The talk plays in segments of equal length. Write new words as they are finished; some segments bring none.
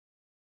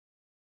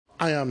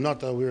I am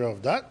not aware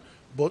of that.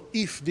 But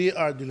if they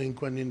are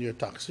delinquent in their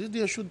taxes,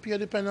 they should pay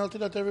the penalty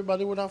that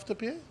everybody would have to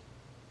pay.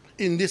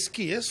 In this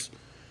case,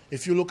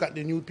 if you look at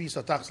the new piece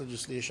of tax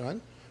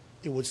legislation,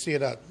 it would say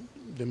that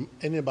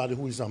anybody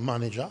who is a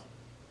manager,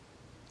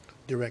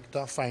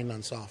 director,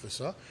 finance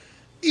officer,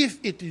 if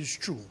it is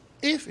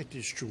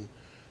true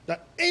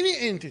that any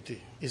entity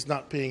is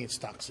not paying its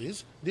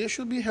taxes, they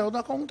should be held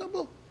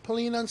accountable.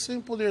 Plain and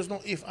simple. There's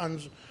no ifs,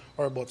 ands,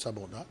 or buts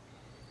about that.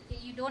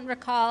 You don't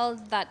recall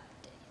that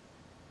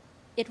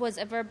it was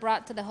ever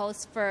brought to the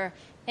House for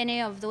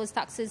any of those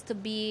taxes to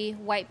be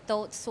wiped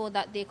out so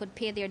that they could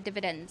pay their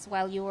dividends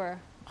while you were...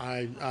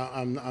 I'm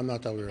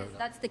not aware of that.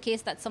 That's the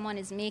case that someone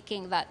is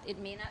making, that it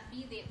may not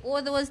be they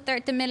owe those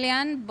 30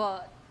 million,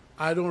 but...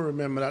 I don't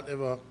remember that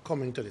ever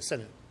coming to the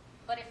Senate.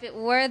 But if it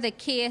were the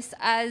case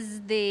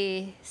as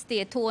the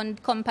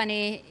state-owned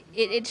company,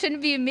 it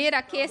shouldn't be made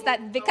a case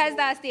that because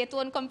they're a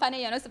state-owned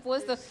company, you're not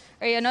supposed to,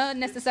 or you don't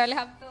necessarily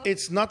have to...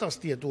 It's not a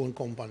state-owned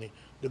company.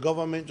 The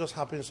government just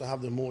happens to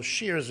have the most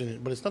shares in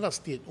it, but it's not a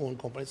state-owned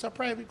company. It's a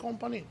private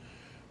company.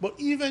 But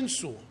even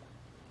so,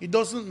 it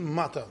doesn't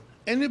matter.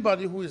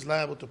 Anybody who is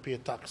liable to pay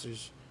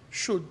taxes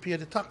should pay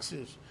the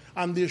taxes,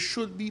 and there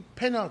should be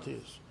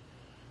penalties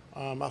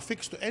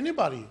affixed to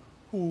anybody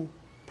who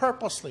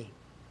purposely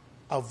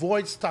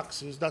avoids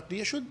taxes that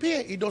they should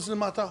pay. It doesn't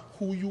matter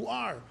who you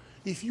are.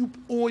 If you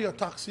owe your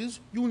taxes,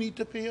 you need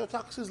to pay your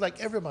taxes like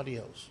everybody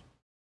else.